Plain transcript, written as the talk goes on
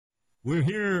We're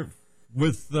here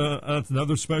with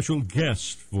another special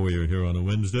guest for you here on a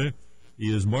Wednesday.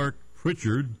 He is Mark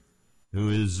Pritchard, who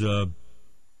is an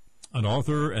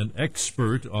author and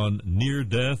expert on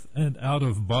near-death and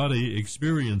out-of-body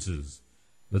experiences.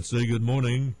 Let's say good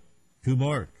morning to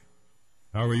Mark.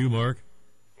 How are you, Mark?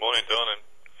 Morning, Don, and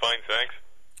fine, thanks.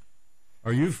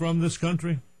 Are you from this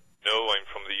country? No, I'm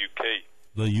from the UK.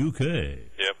 The UK?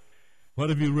 Yep.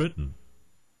 What have you written?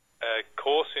 A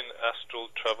course in astral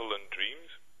travel and dreams,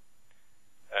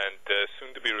 and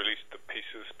soon to be released, The Peace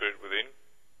of the Spirit Within.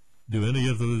 Do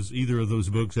either of those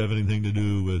books have anything to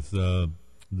do with the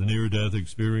near-death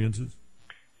experiences?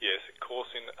 Yes, A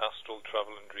Course in Astral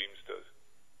Travel and Dreams does.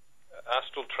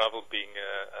 Astral travel being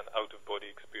an out-of-body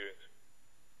experience.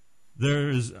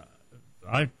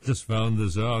 I just found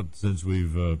this out since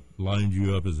we've lined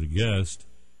you up as a guest,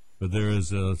 but there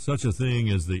is such a thing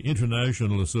as the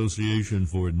International Association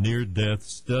for Near-Death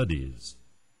Studies,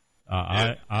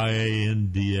 IANDS.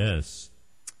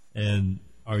 And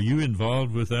are you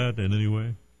involved with that in any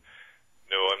way?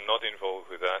 No, I'm not involved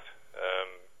with that.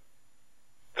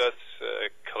 That's a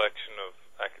collection of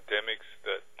academics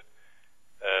that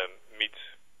meets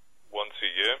once a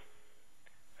year.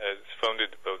 It's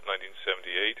founded about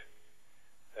 1978.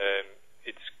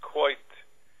 It's quite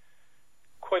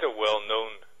a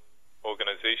well-known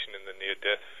organization in the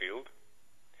near-death field,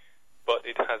 but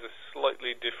it has a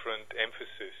slightly different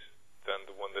emphasis than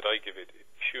the one that I give it. It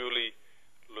purely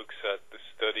looks at the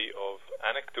study of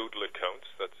anecdotal accounts,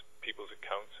 that's people's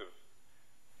accounts of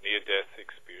near-death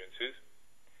experiences,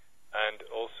 and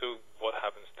also what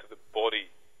happens to the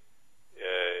body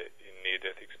in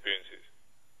near-death experiences.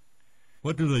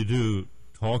 What do they do?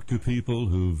 Talk to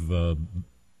people who've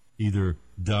either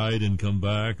died and come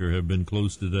back or have been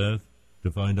close to death to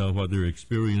find out what their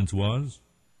experience was?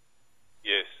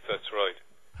 Yes, that's right.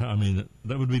 I mean,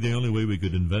 that would be the only way we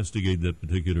could investigate that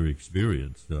particular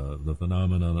experience, the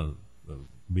phenomenon of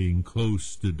being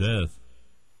close to death.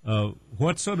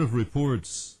 What sort of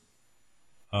reports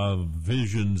of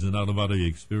visions and out-of-body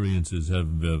experiences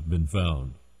have been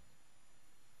found?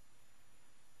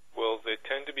 Well, they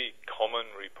tend to be common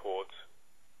reports.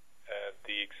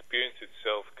 The experience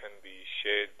itself can be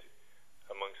shared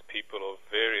amongst people of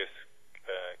various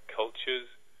cultures,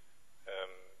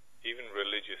 even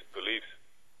religious beliefs.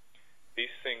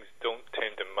 These things don't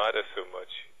tend to matter so much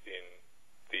in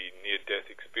the near-death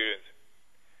experience.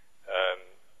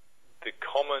 The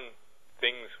common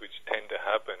things which tend to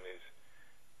happen is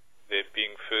there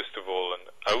being, first of all, an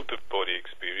out-of-body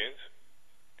experience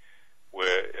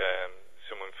where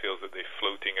someone feels that they're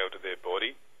floating out of their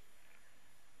body.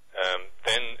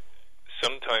 Then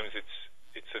sometimes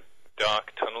it's a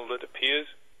dark tunnel that appears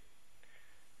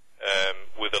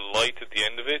with a light at the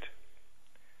end of it.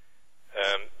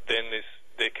 Then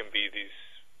there can be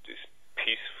this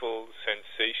peaceful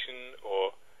sensation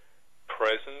or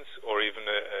presence or even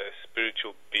a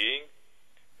spiritual being.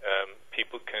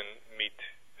 People can meet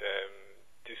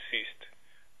deceased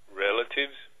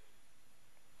relatives,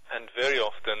 and very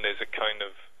often there's a kind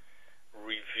of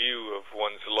review of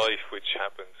one's life which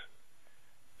happens,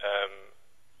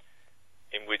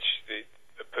 in which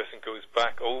a person goes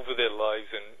back over their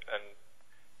lives and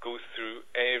goes through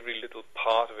every little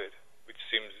part of it, which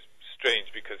seems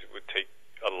strange because it would take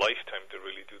a lifetime to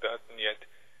really do that, and yet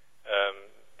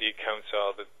the accounts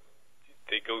are that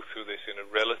they go through this in a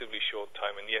relatively short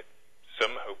time and yet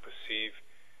somehow perceive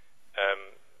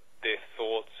their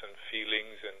thoughts and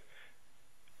feelings and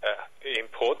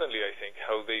importantly, I think,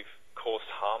 how they've caused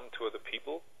harm to other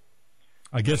people.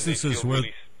 I guess this is where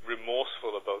really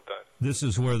remorseful about that. This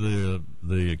is where the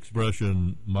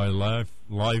expression "my life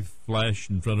flashed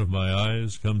in front of my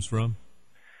eyes" comes from.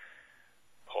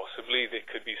 Possibly there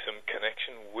could be some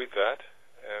connection with that,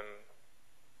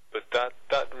 but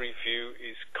that review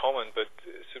is common. But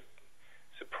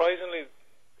surprisingly,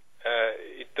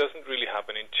 it doesn't really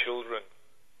happen in children.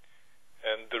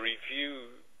 The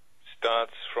review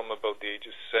starts from about the age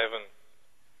of 7,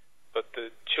 but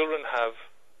the children have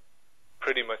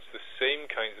pretty much the same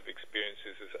kinds of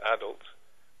experiences as adults,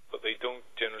 but they don't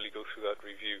generally go through that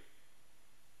review.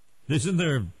 Isn't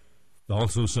there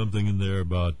also something in there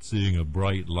about seeing a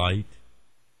bright light?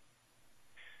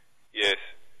 Yes.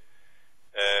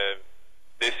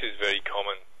 This is very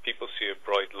common. People see a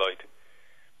bright light.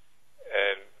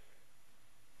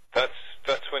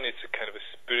 That's when it's a kind of a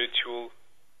spiritual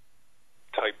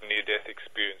type near-death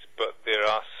experience, but there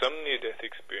are some near-death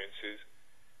experiences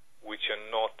which are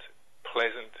not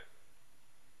pleasant,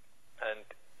 and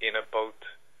in about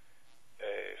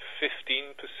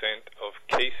 15% of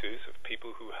cases of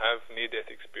people who have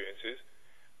near-death experiences,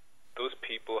 those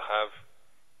people have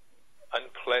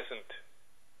unpleasant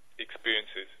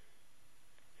experiences,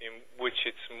 in which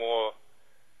it's more,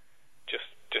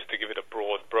 just to give it a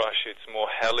broad brush, it's more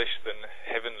hellish than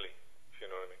heavenly, if you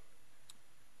know what I mean.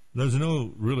 There's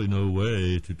really no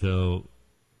way to tell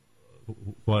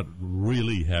what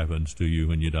really happens to you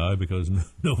when you die, because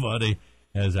nobody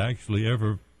has actually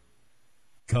ever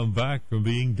come back from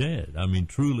being dead. I mean,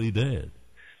 truly dead.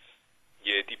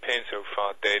 Yeah, it depends how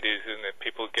far dead is, isn't it?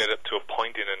 People get up to a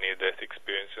point in a near-death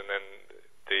experience, and then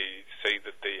they say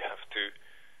that they have to,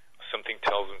 something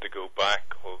tells them to go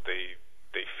back, or they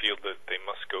feel that they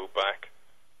must go back,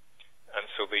 and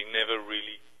so they never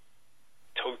really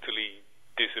totally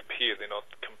disappear. They're not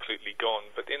completely gone,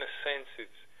 but in a sense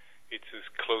it's as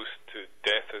close to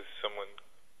death as someone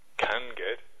can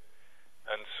get.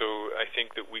 And so I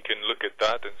think that we can look at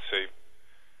that and say,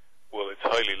 well, it's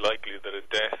highly likely that a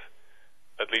death,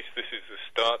 at least this is the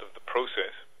start of the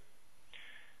process.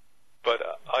 But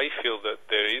I feel that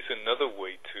there is another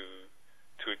way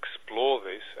to explore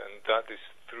this, and that is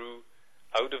through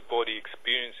out-of-body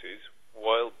experiences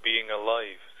while being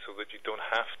alive, so that you don't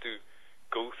have to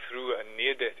go through a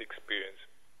near-death experience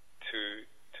to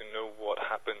know what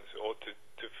happens, or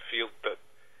to feel that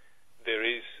there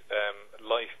is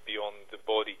life beyond the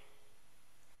body.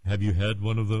 Have you had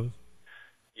one of those?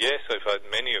 Yes, I've had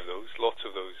many of those, lots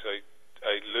of those.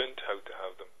 I learned how to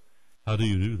have them. How do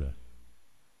you do that?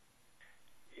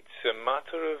 It's a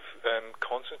matter of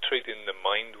concentrating the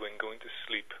mind when going to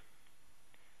sleep.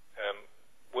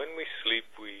 When we sleep,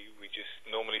 we just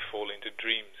normally fall into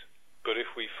dreams. But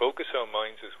if we focus our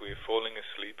minds as we're falling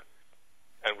asleep,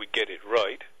 and we get it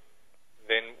right,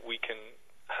 then we can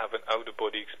have an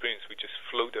out-of-body experience. We just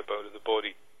float up out of the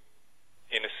body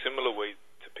in a similar way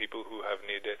to people who have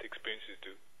near-death experiences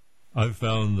do. I've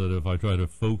found that if I try to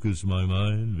focus my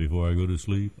mind before I go to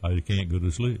sleep, I can't go to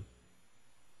sleep.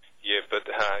 Yeah, but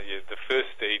the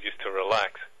first stage is to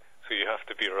relax. So you have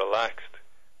to be relaxed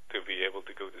to be able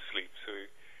to go to sleep. So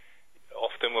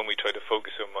often when we try to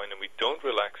focus our mind and we don't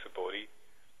relax the body,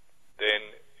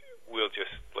 then we'll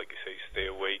just, like you say, stay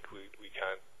awake. We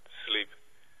can't sleep.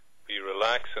 You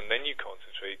relax, and then you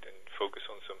concentrate and focus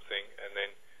on something, and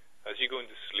then as you go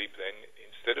into sleep, then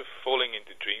instead of falling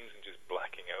into dreams and just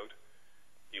blacking out,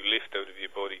 you lift out of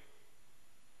your body.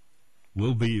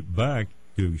 We'll be back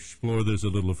to explore this a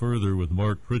little further with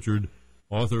Mark Pritchard,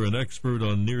 author and expert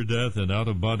on near-death and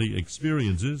out-of-body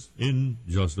experiences, in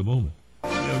just a moment. We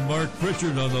have Mark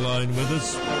Pritchard on the line with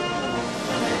us.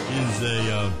 He's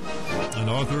an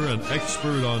author and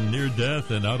expert on near-death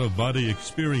and out-of-body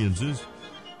experiences.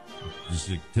 He's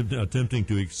attempting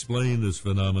to explain this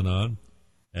phenomenon,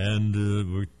 and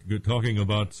we're talking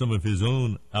about some of his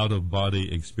own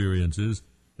out-of-body experiences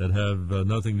that have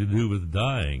nothing to do with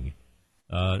dying.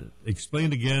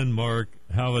 Explain again, Mark,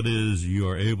 how it is you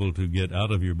are able to get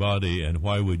out of your body, and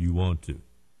why would you want to?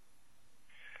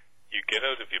 You get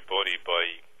out of your body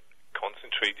by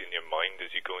concentrating your mind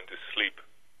as you go into sleep,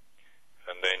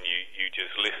 and then you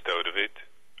just lift out of it,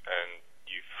 and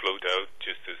you float out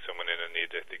just as someone in a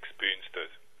near-death experience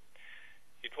does.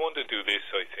 You'd want to do this,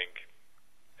 I think.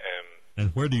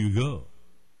 And where do you go?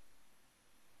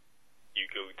 You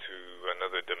go to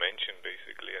another dimension,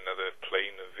 basically, another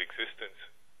plane of existence.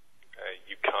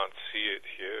 You can't see it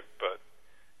here, but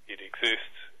it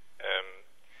exists.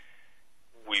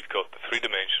 We've got the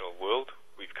three-dimensional world,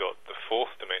 we've got the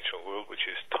fourth-dimensional world, which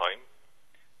is time,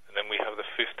 and then we have the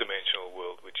fifth-dimensional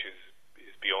world, which is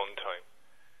beyond time.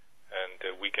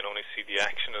 And we can only see the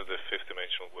action of the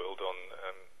fifth-dimensional world on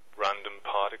random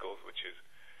particles, which is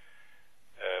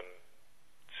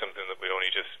something that we're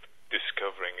only just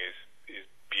discovering is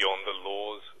beyond the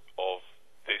laws of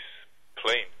this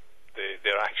plane.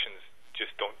 Their actions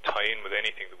just don't tie in with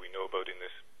anything that we know about in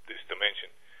this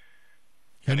dimension.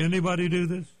 Can anybody do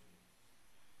this?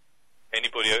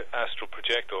 Anybody astral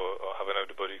project or have an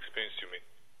out-of-body experience, you mean?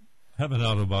 Have an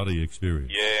out-of-body experience?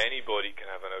 Yeah, anybody can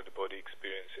have an out-of-body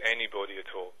experience. Anybody at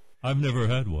all. I've never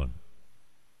had one.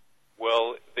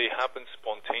 Well, they happen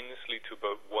spontaneously to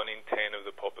about 1 in 10 of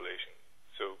the population.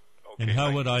 So, okay. And how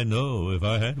would I know if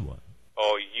I had one?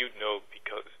 Oh, you'd know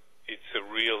because it's a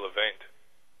real event.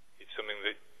 It's something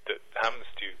that happens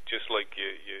to you, just like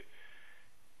you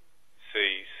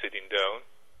say sitting down.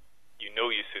 You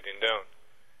know you're sitting down.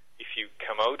 If you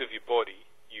come out of your body,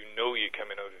 you know you're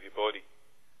coming out of your body.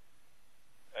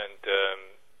 And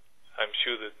I'm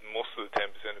sure that most of the 10%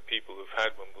 of people who've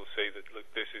had one will say that, look,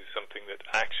 this is something that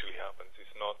actually happens.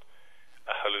 It's not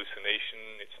a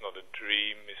hallucination, it's not a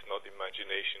dream, it's not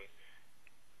imagination.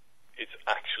 It's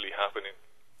actually happening.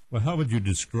 Well, how would you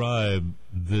describe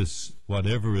this,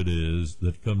 whatever it is,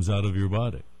 that comes out of your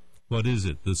body? What is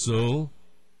it, the soul?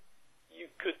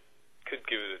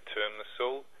 term the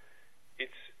soul,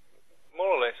 it's more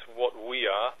or less what we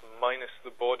are minus the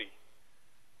body.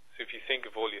 So if you think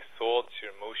of all your thoughts,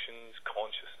 your emotions,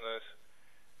 consciousness,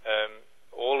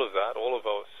 all of that, all of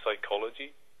our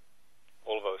psychology,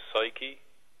 all of our psyche,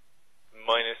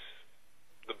 minus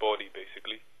the body,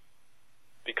 basically.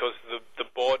 Because the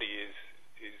body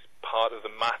is part of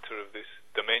the matter of this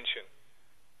dimension.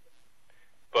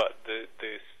 But the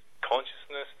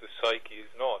consciousness, the psyche,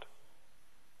 is not.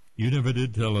 You never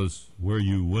did tell us where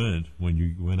you went when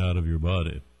you went out of your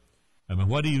body. I mean,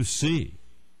 what do you see?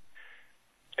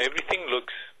 Everything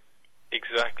looks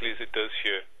exactly as it does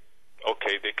here.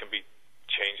 Okay, there can be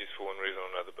changes for one reason or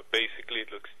another, but basically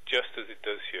it looks just as it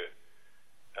does here.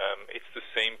 It's the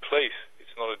same place.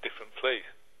 It's not a different place.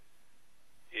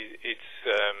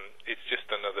 It's just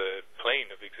another plane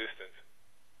of existence.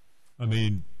 I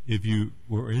mean, if you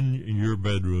were in your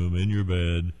bedroom, in your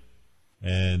bed,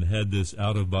 and had this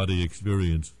out-of-body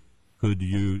experience, could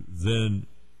you then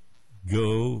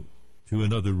go to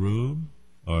another room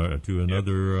or to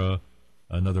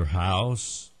another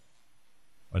house,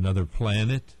 another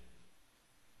planet?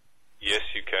 Yes,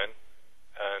 you can,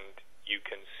 and you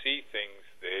can see things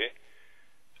there.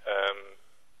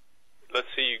 Let's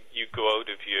say you go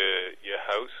out of your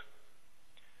house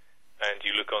and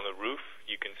you look on the roof.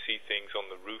 You can see things on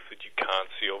the roof that you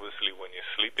can't see, obviously, when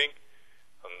you're sleeping,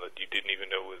 and that you didn't even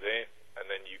know were there.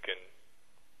 And then you can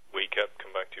wake up,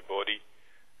 come back to your body,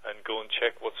 and go and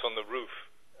check what's on the roof,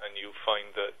 and you'll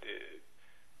find that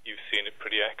you've seen it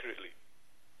pretty accurately.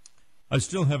 I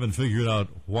still haven't figured out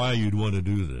why you'd want to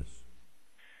do this.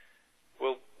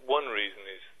 Well, one reason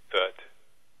is that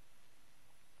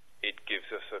it gives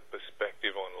us a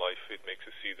perspective on life. It makes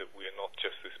us see that we are not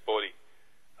just this body.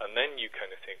 And then you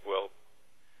kind of think, well,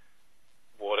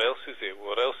 what else is there?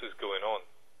 What else is going on?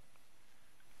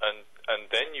 And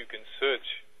then you can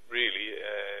search, really,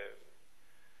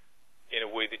 in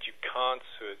a way that you can't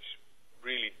search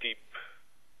really deep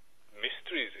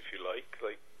mysteries, if you like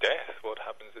death. What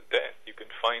happens at death? You can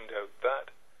find out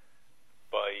that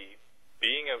by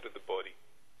being out of the body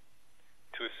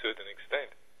to a certain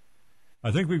extent.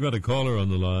 I think we've got a caller on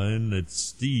the line. It's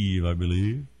Steve, I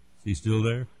believe. Is he still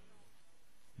there?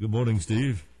 Good morning,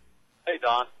 Steve. Hey,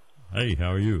 Don. Hey,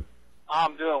 how are you?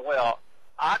 I'm doing well.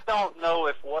 I don't know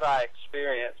if what I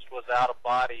experienced was out of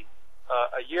body.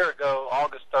 A year ago,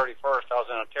 August 31st, I was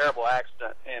in a terrible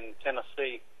accident in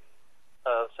Tennessee,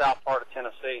 south part of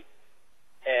Tennessee,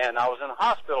 and I was in the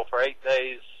hospital for 8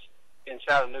 days in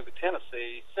Chattanooga,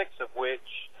 Tennessee, 6 of which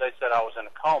they said I was in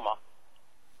a coma.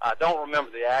 I don't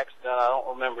remember the accident. I don't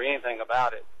remember anything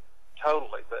about it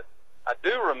totally, but I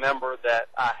do remember that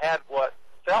I had what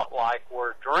felt like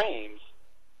were dreams,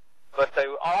 but they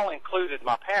all included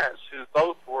my parents, who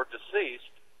both were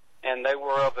deceased, and they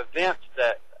were of events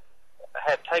that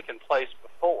had taken place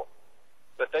before.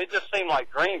 But they just seemed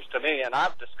like dreams to me, and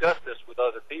I've discussed this with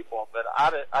other people, but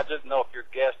I didn't know if your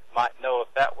guest might know if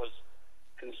that was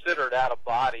considered out of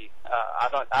body.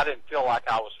 I didn't feel like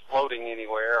I was floating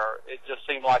anywhere, or it just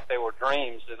seemed like they were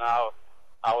dreams, and I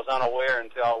was unaware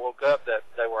until I woke up that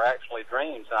they were actually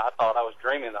dreams, and I thought I was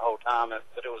dreaming the whole time,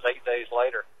 but it was 8 days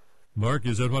later. Mark,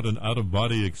 is that what an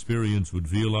out-of-body experience would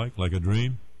feel like a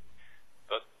dream?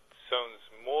 That sounds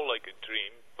more like a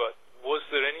dream, but was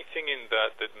there anything in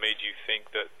that made you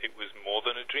think that it was more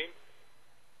than a dream?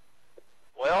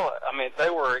 Well, I mean, they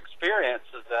were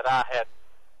experiences that I had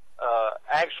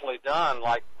actually done,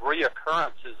 like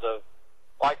reoccurrences of,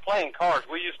 like playing cards.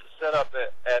 We used to sit up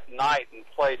at night and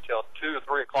play till 2 or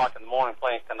 3 o'clock in the morning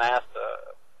playing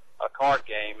canasta, a card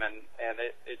game, and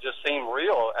it just seemed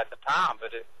real at the time,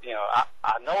 but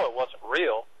I know it wasn't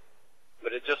real,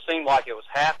 but it just seemed like it was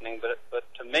happening. But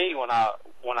to me, when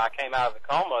I came out of the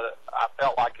coma, I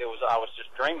felt like I was just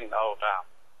dreaming the whole time.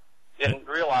 Didn't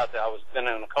realize that I was been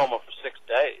in a coma for 6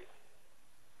 days.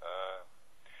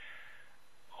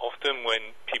 Often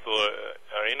when people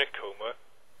are in a coma,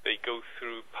 they go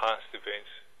through past events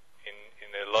in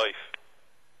their life,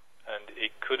 and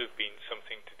it could have been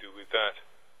something to do with that.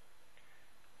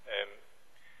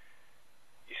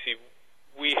 You see,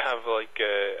 we have like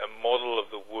a model of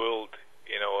the world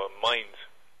in our minds,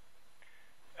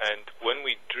 and when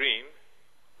we dream,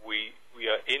 we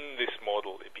are in this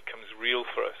model. It becomes real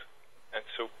for us, and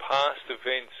so past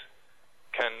events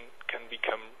can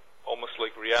become almost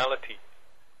like reality.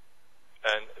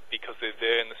 And because they're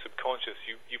there in the subconscious,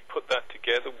 you put that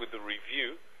together with the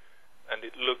review, and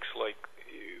it looks like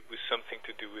it was something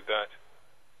to do with that.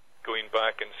 Going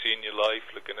back and seeing your life,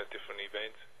 looking at different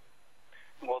events.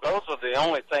 Well, those are the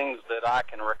only things that I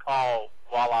can recall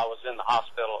while I was in the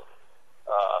hospital.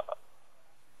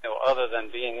 other than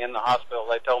being in the hospital.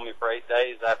 They told me for 8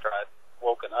 days after I'd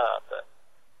woken up. But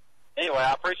anyway,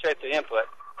 I appreciate the input.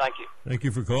 Thank you. Thank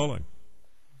you for calling.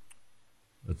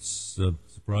 It's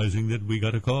surprising that we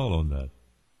got a call on that.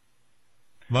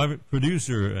 My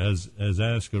producer has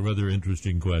asked a rather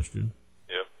interesting question.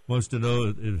 Yep. Wants to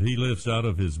know if he lifts out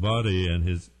of his body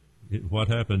and what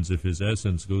happens if his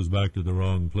essence goes back to the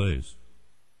wrong place.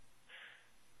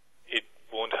 It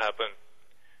won't happen.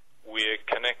 We're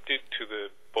connected to the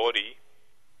body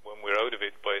when we're out of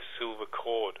it by a silver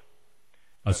cord.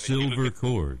 A silver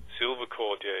cord? Silver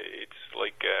cord, yeah. It's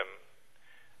like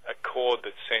a cord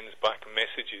that sends back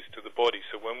messages to the body.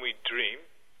 So when we dream,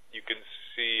 you can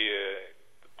see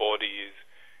the body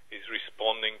is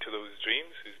responding to those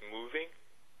dreams, is moving.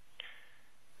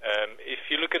 If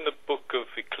you look in the book of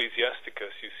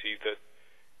Ecclesiasticus, you see that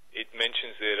it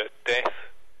mentions there at death,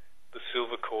 the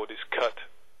silver cord is cut.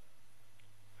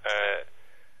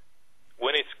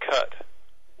 When it's cut,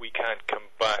 we can't come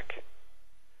back.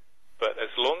 But as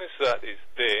long as that is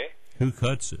there... Who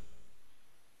cuts it?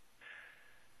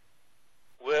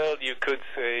 Well, you could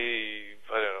say,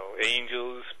 I don't know,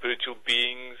 angels, spiritual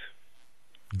beings.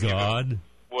 God?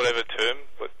 Whatever term,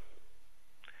 but...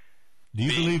 Do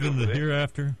you believe in the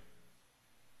hereafter?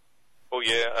 Oh,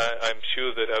 yeah, I'm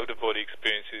sure that out-of-body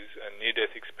experiences and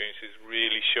near-death experiences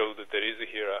really show that there is a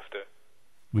hereafter.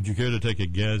 Would you care to take a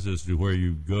guess as to where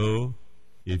you go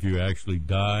if you actually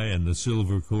die and the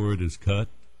silver cord is cut?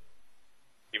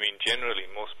 You mean generally,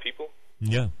 most people?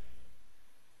 Yeah.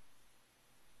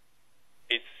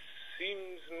 It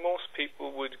seems most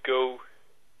people would go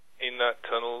in that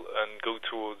tunnel and go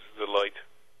towards the light.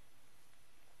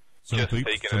 Some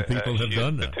people have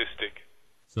done that. Statistic.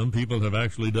 Some people have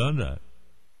actually done that.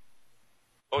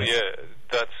 Oh yeah,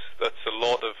 that's a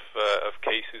lot of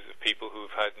cases of people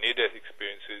who've had near-death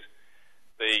experiences.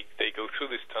 They go through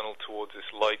this tunnel towards this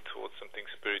light, towards something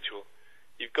spiritual.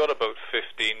 You've got about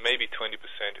 15, maybe 20%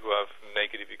 who have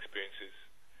negative experiences.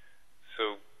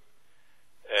 So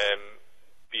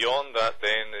beyond that,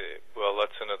 then, well,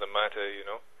 that's another matter,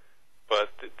 But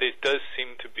there does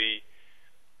seem to be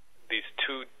these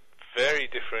two very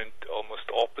different, almost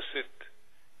opposite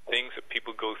things that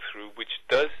people go through, which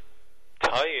does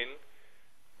tie in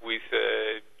with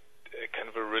a kind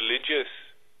of a religious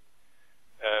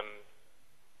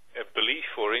a belief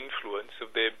or influence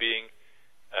of there being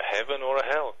a heaven or a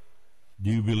hell. Do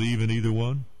you believe in either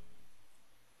one?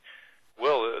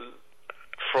 Well,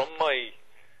 from my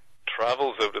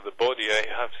travels out of the body, I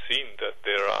have seen that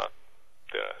there are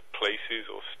places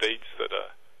or states that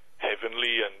are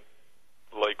heavenly, and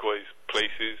likewise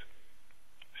places,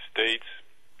 states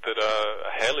that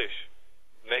are hellish,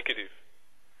 negative.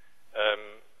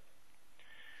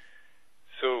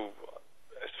 So,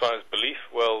 as far as belief,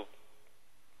 well,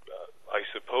 I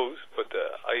suppose, but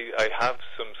I have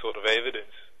some sort of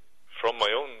evidence from my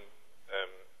own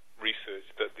research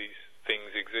that these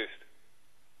things exist.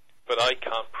 But I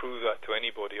can't prove that to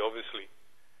anybody, obviously.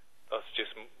 That's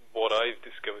just what I've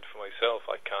discovered for myself.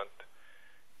 I can't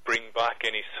bring back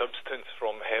any substance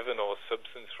from heaven or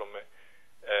substance from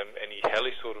any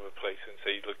hellish sort of a place and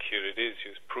say, look, here it is,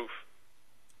 here's proof.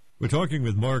 We're talking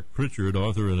with Mark Pritchard,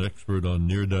 author and expert on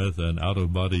near-death and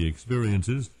out-of-body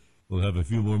experiences. We'll have a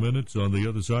few more minutes on the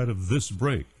other side of this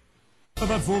break.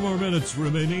 About 4 more minutes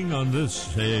remaining on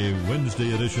this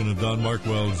Wednesday edition of Don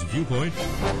Markwell's Viewpoint,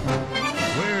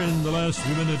 where in the last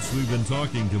few minutes we've been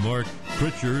talking to Mark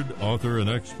Pritchard, author and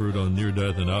expert on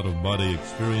near-death and out-of-body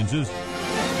experiences,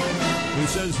 who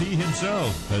says he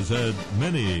himself has had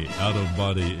many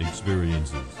out-of-body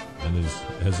experiences and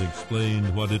has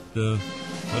explained what it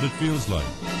feels like.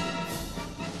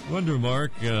 Wonder,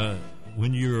 Mark,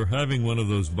 when you're having one of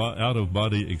those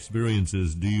out-of-body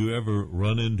experiences, do you ever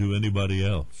run into anybody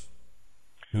else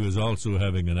who is also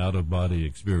having an out-of-body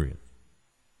experience?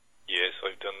 Yes,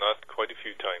 I've done that quite a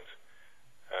few times,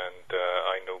 and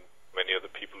I know many other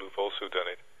people who've also done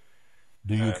it.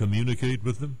 Do you communicate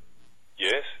with them?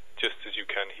 Yes, just as you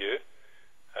can here.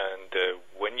 And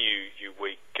when you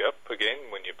wake up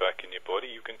again, when you're back in your body,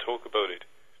 you can talk about it.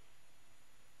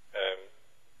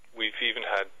 We've even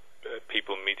had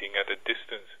people meeting at a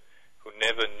distance who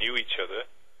never knew each other,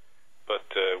 but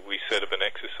we set up an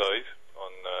exercise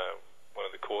on one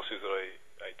of the courses that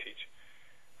I teach,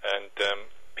 and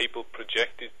people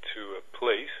projected to a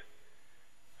place,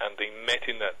 and they met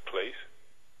in that place,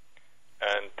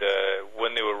 and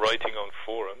when they were writing on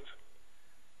forums,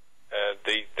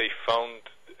 they found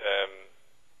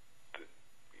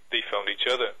each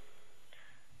other,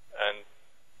 and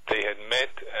they had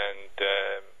met and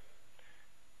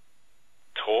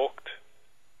talked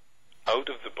out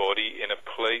of the body in a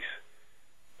place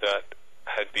that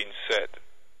had been set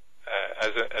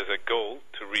as a goal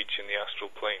to reach in the astral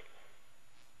plane.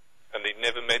 And they'd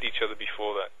never met each other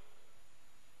before that.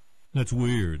 That's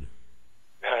weird.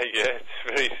 Yeah, it's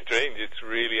very strange. It's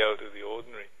really out of the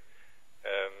ordinary.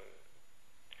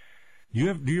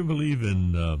 Do you believe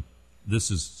in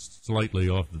this is slightly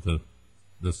off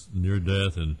this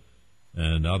near-death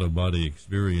and out-of-body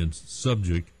experience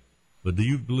subject, but do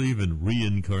you believe in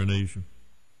reincarnation?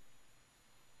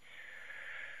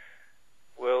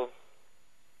 Well,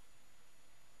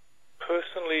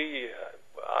 personally,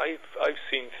 I've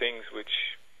seen things which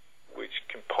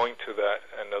can point to that,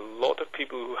 and a lot of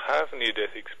people who have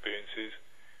near-death experiences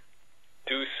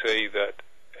do say that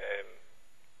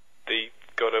they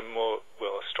got a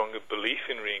stronger belief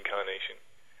in reincarnation,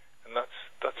 and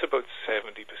that's about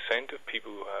 70% of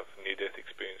people who have near-death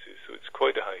experiences. So it's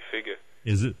quite a high figure.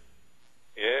 Is it?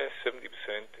 Yeah, 70%.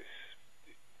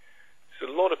 There's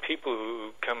a lot of people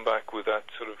who come back with that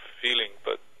sort of feeling,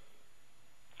 but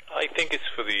I think it's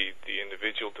for the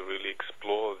individual to really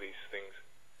explore these things.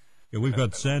 Yeah, we've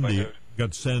got Sandy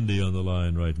on the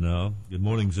line right now. Good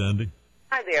morning, Sandy.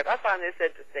 Hi there. I find this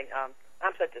interesting. I'm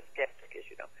such a skeptic, as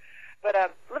you know. But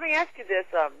let me ask you this.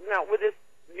 Now, with this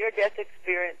near-death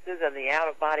experiences and the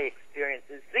out-of-body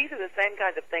experiences, these are the same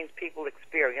kinds of things people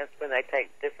experience when they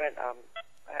take different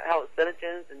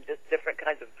hallucinogens and just different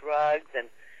kinds of drugs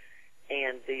and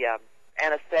the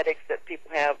anesthetics that people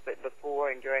have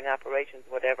before and during operations,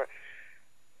 whatever.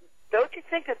 Don't you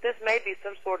think that this may be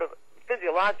some sort of,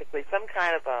 physiologically, some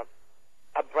kind of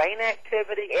a brain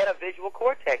activity and a visual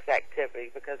cortex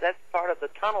activity, because that's part of the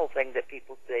tunnel thing that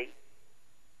people see?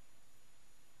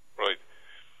 Right.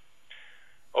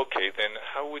 Okay, then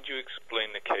how would you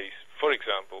explain the case, for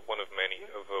example, one of many,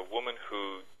 of a woman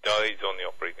who dies on the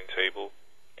operating table?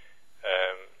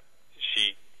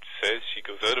 She says she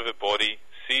goes out of her body,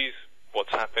 sees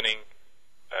what's happening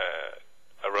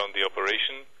around the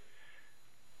operation,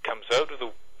 comes out of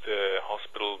the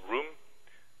hospital room,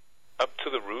 up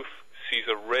to the roof, sees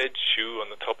a red shoe on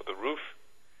the top of the roof,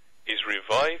 is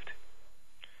revived,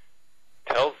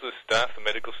 tells the staff, the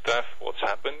medical staff, what's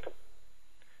happened.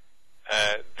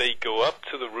 They go up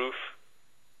to the roof,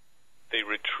 they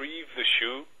retrieve the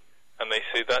shoe, and they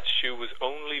say that shoe was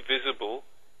only visible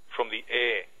from the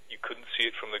air. You couldn't see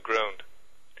it from the ground.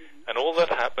 And all that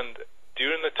happened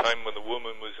during the time when the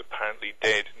woman was apparently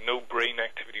dead, no brain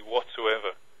activity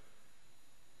whatsoever.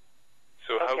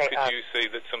 So how could you say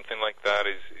that something like that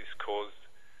is caused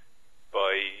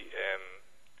by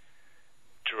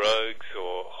drugs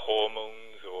or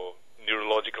hormones or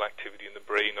neurological activity in the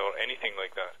brain or anything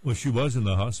like that? Well, she was in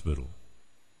the hospital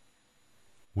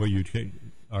where you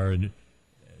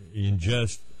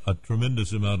ingest a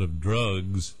tremendous amount of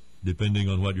drugs depending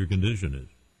on what your condition is.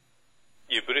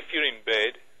 Yeah, but if you're in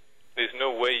bed, there's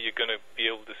no way you're going to be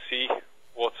able to see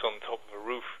what's on top of a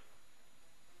roof.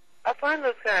 I find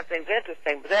those kind of things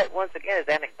interesting, but that, once again, is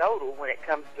anecdotal when it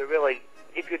comes to really,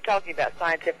 if you're talking about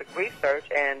scientific research,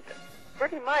 and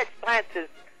pretty much science has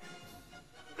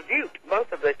rebuked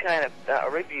most of the kind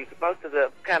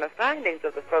of findings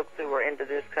of the folks who are into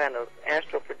this kind of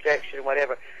astral projection,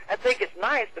 whatever. I think it's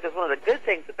nice because one of the good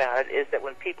things about it is that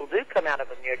when people do come out of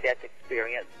a near-death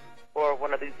experience or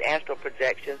one of these astral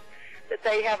projections, that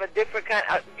they have a different kind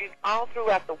all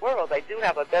throughout the world, they do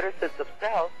have a better sense of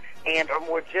self and are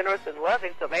more generous and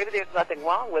loving, so maybe there's nothing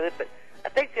wrong with it, but I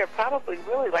think there are probably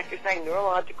really, like you're saying,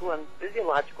 neurological and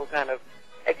physiological kind of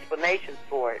explanations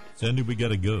for it. Sandy, we got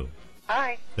to go.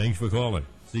 Hi. Thanks for calling.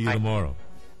 See you tomorrow.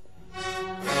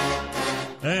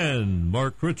 And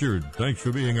Mark Pritchard, thanks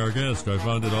for being our guest. I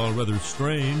found it all rather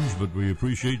strange, but we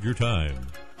appreciate your time.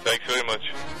 Thanks very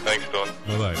much. Thanks, Don.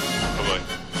 Bye-bye.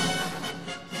 Bye-bye.